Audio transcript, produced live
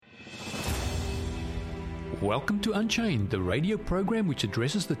Welcome to Unchained, the radio program which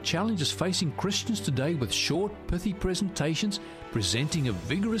addresses the challenges facing Christians today with short, pithy presentations presenting a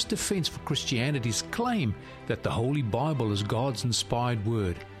vigorous defense for Christianity's claim that the Holy Bible is God's inspired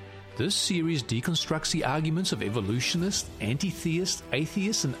word. This series deconstructs the arguments of evolutionists, anti-theists,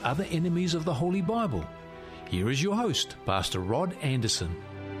 atheists, and other enemies of the Holy Bible. Here is your host, Pastor Rod Anderson.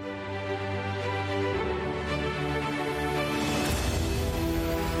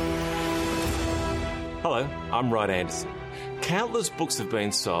 Hello, I'm Rod Anderson. Countless books have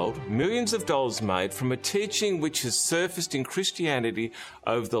been sold, millions of dollars made from a teaching which has surfaced in Christianity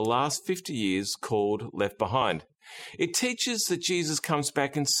over the last 50 years called Left Behind. It teaches that Jesus comes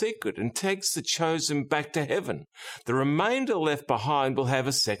back in secret and takes the chosen back to heaven. The remainder left behind will have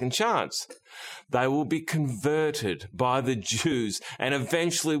a second chance. They will be converted by the Jews and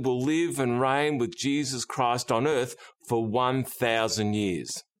eventually will live and reign with Jesus Christ on earth for 1,000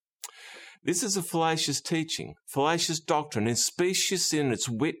 years. This is a fallacious teaching, fallacious doctrine, and specious in its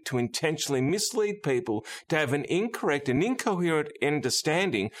wit to intentionally mislead people to have an incorrect and incoherent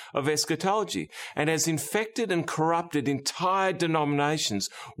understanding of eschatology, and has infected and corrupted entire denominations,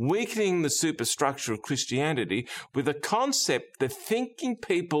 weakening the superstructure of Christianity with a concept that thinking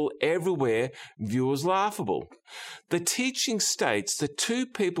people everywhere view as laughable. The teaching states that two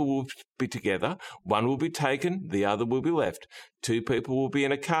people will be together, one will be taken, the other will be left. Two people will be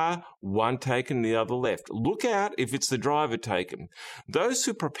in a car, one taken, the other left. Look out if it's the driver taken. Those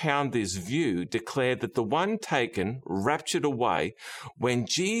who propound this view declare that the one taken, raptured away, when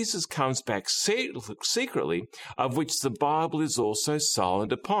Jesus comes back secretly, of which the Bible is also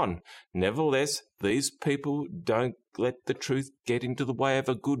silent upon. Nevertheless, these people don't let the truth get into the way of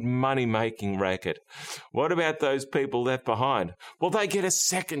a good money-making racket. What about those people left behind? Well, they get a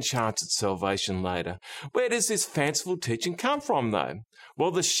second chance at salvation later. Where does this fanciful teaching come from, though?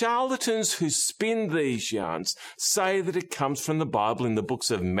 Well, the charlatans who spin these yarns say that it comes from the Bible in the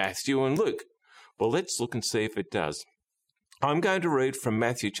books of Matthew and Luke. Well, let's look and see if it does. I'm going to read from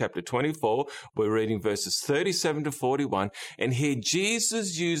Matthew chapter 24. We're reading verses 37 to 41. And here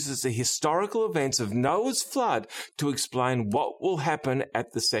Jesus uses the historical events of Noah's flood to explain what will happen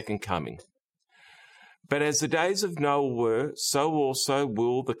at the second coming. But as the days of Noah were, so also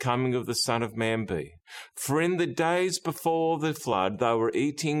will the coming of the Son of Man be. For in the days before the flood, they were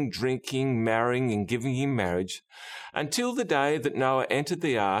eating, drinking, marrying, and giving in marriage, until the day that Noah entered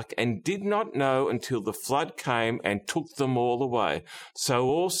the ark, and did not know until the flood came and took them all away. So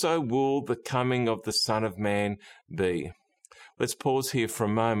also will the coming of the Son of Man be. Let's pause here for a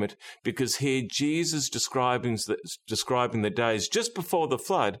moment, because here Jesus describing the days just before the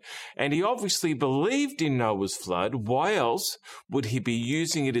flood, and he obviously believed in Noah's flood. Why else would he be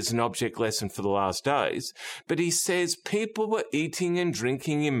using it as an object lesson for the last days? But he says people were eating and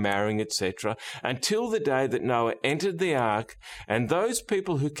drinking and marrying, etc., until the day that Noah entered the ark, and those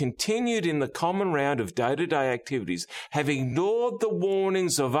people who continued in the common round of day-to-day activities have ignored the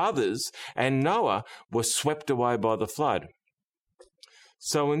warnings of others, and Noah was swept away by the flood.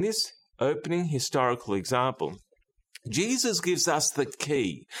 So in this opening historical example, Jesus gives us the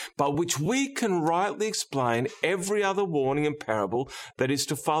key by which we can rightly explain every other warning and parable that is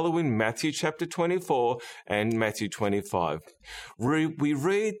to follow in Matthew chapter 24 and Matthew 25. We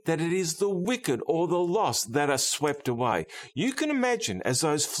read that it is the wicked or the lost that are swept away. You can imagine as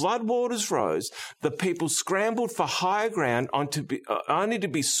those floodwaters rose, the people scrambled for higher ground only to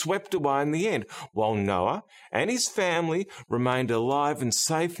be swept away in the end, while Noah and his family remained alive and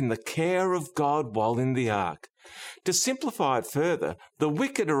safe in the care of God while in the ark. To simplify it further, the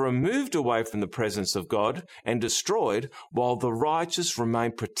wicked are removed away from the presence of God and destroyed, while the righteous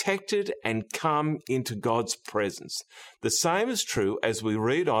remain protected and come into God's presence. The same is true as we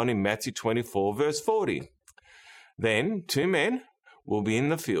read on in Matthew 24, verse 40. Then 2 men will be in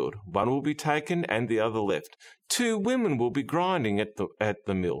the field, one will be taken and the other left. 2 women will be grinding at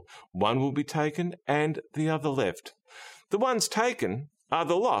the mill, one will be taken and the other left. The ones taken are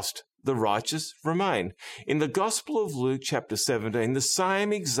the lost. The righteous remain. In the Gospel of Luke chapter 17, the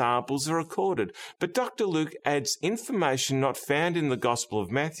same examples are recorded, but Dr. Luke adds information not found in the Gospel of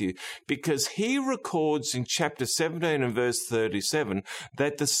Matthew, because he records in chapter 17 and verse 37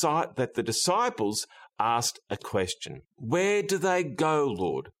 that the disciples asked a question. Where do they go,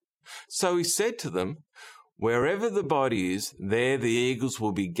 Lord? So he said to them, wherever the body is, there the eagles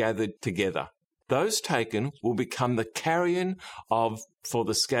will be gathered together. those taken will become the carrion for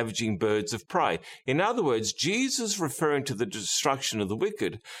the scavenging birds of prey. In other words, Jesus referring to the destruction of the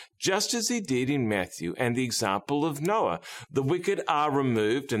wicked, just as he did in Matthew and the example of Noah. The wicked are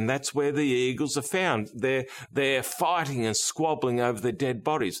removed, and that's where the eagles are found. They're fighting and squabbling over their dead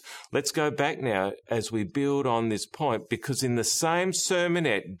bodies. Let's go back now as we build on this point, because in the same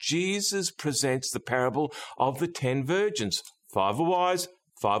sermonette, Jesus presents the parable of the 10 virgins. 5 were wise,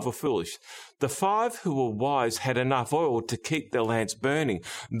 5 were foolish. The 5 who were wise had enough oil to keep their lamps burning.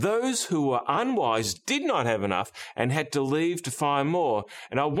 Those who were unwise did not have enough and had to leave to find more.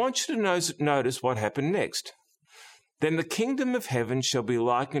 And I want you to notice what happened next. Then the kingdom of heaven shall be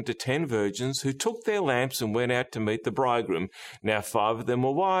likened to 10 virgins who took their lamps and went out to meet the bridegroom. Now 5 of them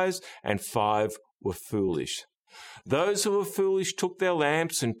were wise and 5 were foolish. Those who were foolish took their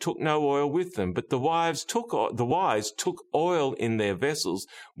lamps and took no oil with them, but the wise took oil in their vessels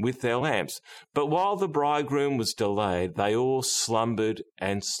with their lamps. But while the bridegroom was delayed, they all slumbered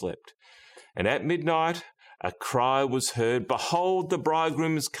and slept. And at midnight a cry was heard, "Behold, the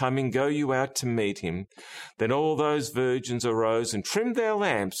bridegroom is coming, go you out to meet him." Then all those virgins arose and trimmed their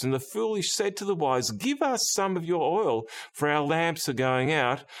lamps, and the foolish said to the wise, "Give us some of your oil, for our lamps are going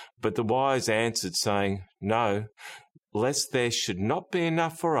out." But the wise answered, saying, "No, lest there should not be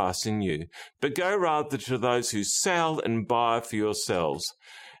enough for us and you, but go rather to those who sell and buy for yourselves."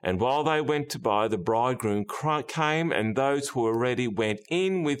 And while they went to buy, the bridegroom came, and those who were ready went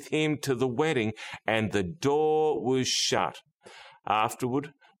in with him to the wedding, and the door was shut.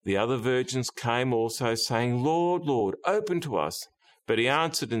 Afterward, the other virgins came also, saying, "Lord, Lord, open to us." But he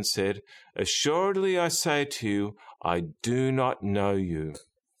answered and said, "Assuredly I say to you, I do not know you.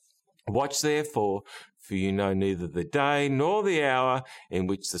 Watch therefore, for you know neither the day nor the hour in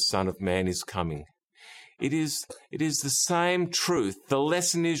which the Son of Man is coming." It is the same truth. The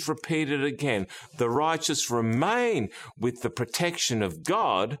lesson is repeated again. The righteous remain with the protection of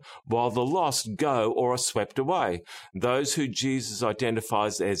God, while the lost go or are swept away. Those who Jesus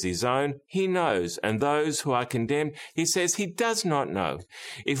identifies as his own, he knows, and those who are condemned, he says he does not know.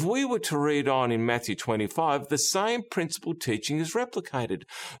 If we were to read on in Matthew 25, the same principle teaching is replicated.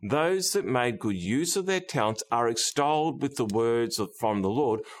 Those that made good use of their talents are extolled with the words from the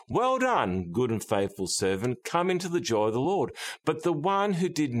Lord, "Well done, good and faithful servant. Come into the joy of the Lord." But the one who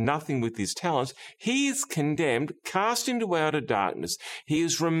did nothing with his talents, he is condemned, cast into outer darkness. He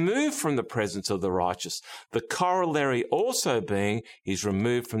is removed from the presence of the righteous. The corollary also being, he is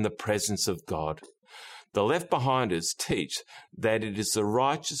removed from the presence of God. The left behinders teach that it is the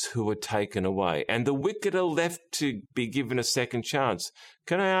righteous who are taken away, and the wicked are left to be given a second chance.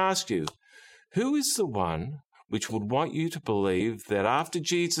 Can I ask you, who is the one which would want you to believe that after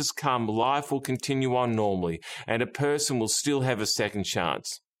Jesus come, life will continue on normally and a person will still have a second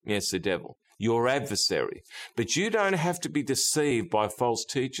chance? Yes, the devil, your adversary. But you don't have to be deceived by false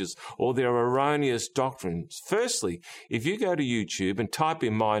teachers or their erroneous doctrines. Firstly, if you go to YouTube and type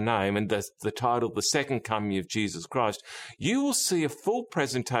in my name and the title, "The Second Coming of Jesus Christ," you will see a full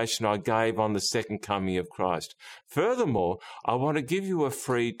presentation I gave on the Second Coming of Christ. Furthermore, I want to give you a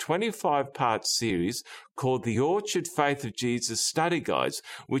free 25-part series called The Orchard Faith of Jesus Study Guides,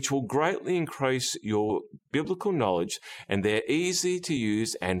 which will greatly increase your biblical knowledge, and they're easy to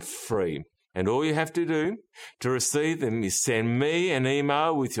use and free. And all you have to do to receive them is send me an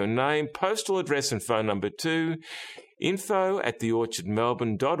email with your name, postal address and phone number to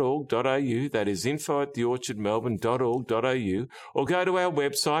info@theorchardmelbourne.org.au, that is info@theorchardmelbourne.org.au, or go to our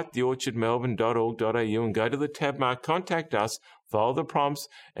website, theorchardmelbourne.org.au, and go to the tab marked Contact Us, follow the prompts,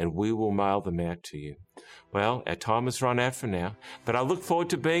 and we will mail them out to you. Well, our time has run out for now, but I look forward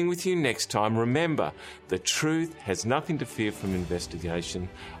to being with you next time. Remember, the truth has nothing to fear from investigation.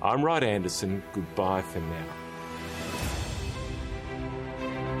 I'm Rod Anderson. Goodbye for now.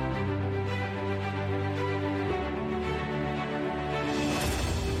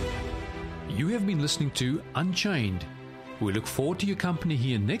 You have been listening to Unchained. We look forward to your company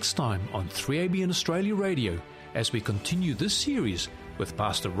here next time on 3ABN Australia Radio as we continue this series with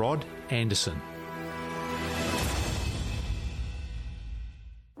Pastor Rod Anderson.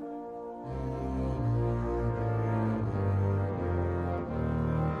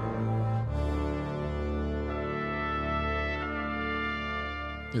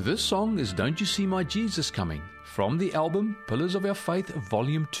 This song is Don't You See My Jesus Coming from the album Pillars of Our Faith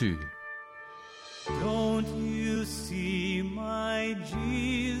Volume 2. Don't you see my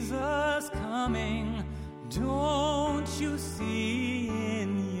Jesus coming? Don't you see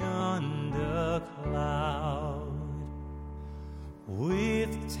in yonder cloud?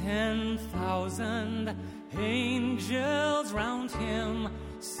 With 10,000 angels round him,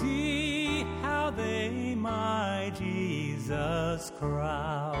 see how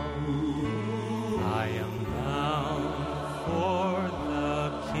proud. I am bound for the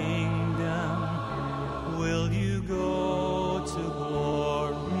kingdom. Will you go to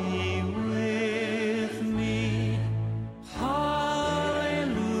glory with me?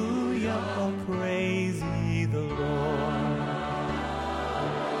 Hallelujah, oh, praise ye the Lord.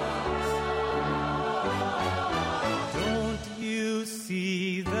 Don't you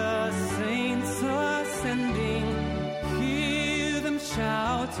see the saints ascending? Hear them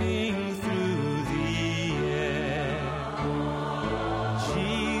shouting through the air.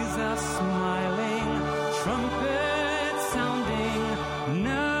 Jesus smiling, trumpet sounding,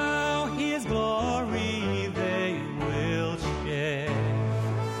 now his glory they will share.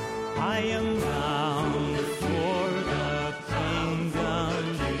 I am bound for the kingdom.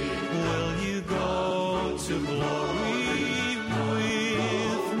 Will you go to glory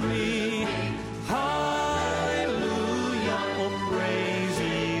with me? Hallelujah, oh, praise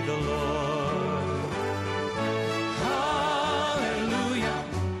ye the Lord. Hallelujah,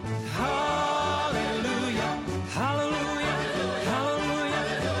 hallelujah, hallelujah, hallelujah,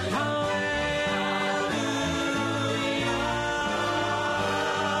 hallelujah.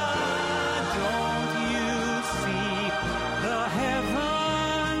 Don't you see the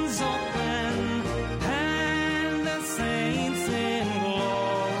heavens open and the saints in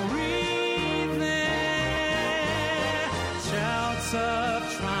glory there? Shouts of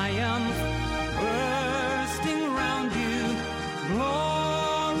triumph bursting round you.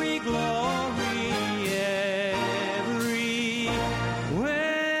 Glory, glory everywhere.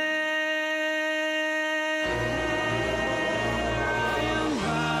 I am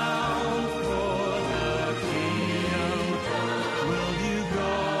bound for the kingdom. Will you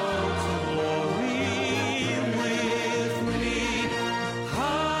go to glory with me?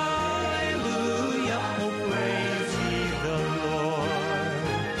 Hallelujah, oh, praise ye the Lord.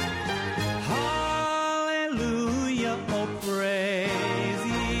 Hallelujah, oh, praise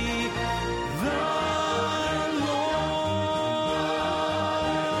ye the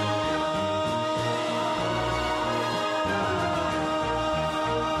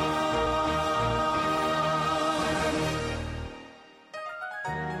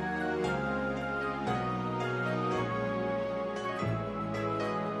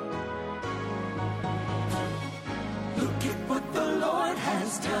Look at what the Lord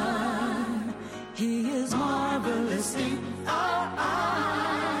has done. He is marvelous in our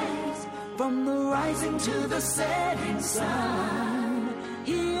eyes. From the rising to the setting sun,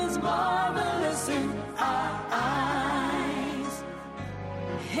 He is marvelous in our eyes.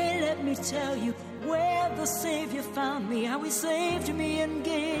 Hey, let me tell you where the Savior found me, how He saved me and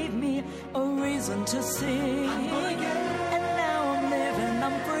gave me a reason to sing. And now I'm living,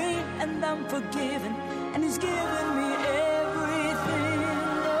 I'm free, and I'm forgiven, and He's given me everything.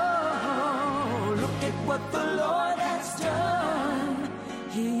 Oh, look at what the Lord has done.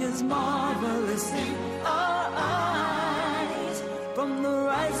 He is marvelous in our eyes. From the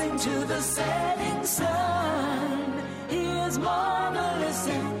rising to the setting sun, He is marvelous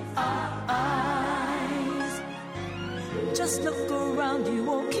in our eyes. Just look around you,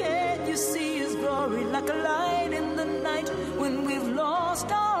 oh, can't you see His glory like a light in the night when we've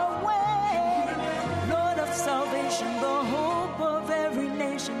lost our way? Lord of salvation, the hope of every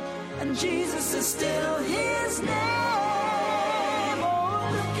nation, and Jesus is still His name.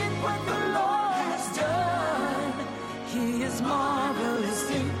 Oh, look at what the Lord has done. He is marvelous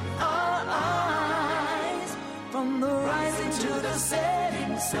in our eyes. From the rising to the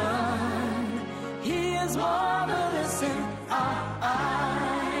setting sun, He is marvelous in our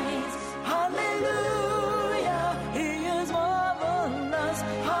eyes. Hallelujah, He is marvelous.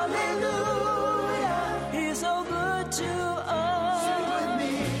 Hallelujah, He's so good to us.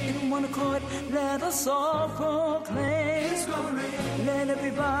 In one accord, let us all proclaim His glory. Let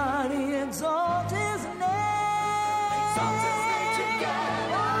everybody exalt His name.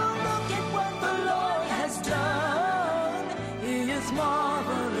 Oh, look at what the Lord has done. He is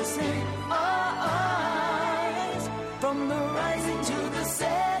marvelous in our eyes. From the rising to the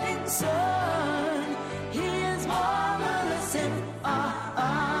setting sun, He is marvelous in our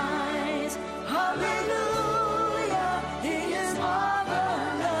eyes. Hallelujah, He is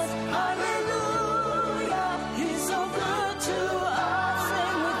marvelous. Hallelujah, He's so good to us.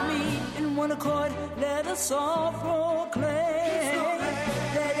 Sing with me in one accord, let us all proclaim.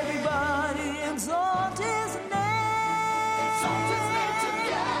 Let everybody exalt His name.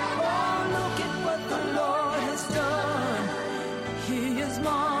 Oh, look at what the Lord has done. He is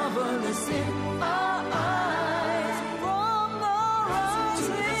marvelous in our eyes. From the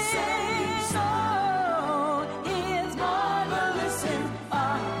rising sun, He is marvelous in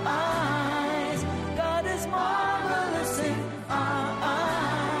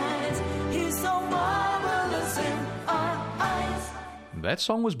that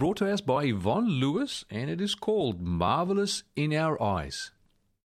song was brought to us by Yvonne Lewis, and it is called Marvelous in Our Eyes.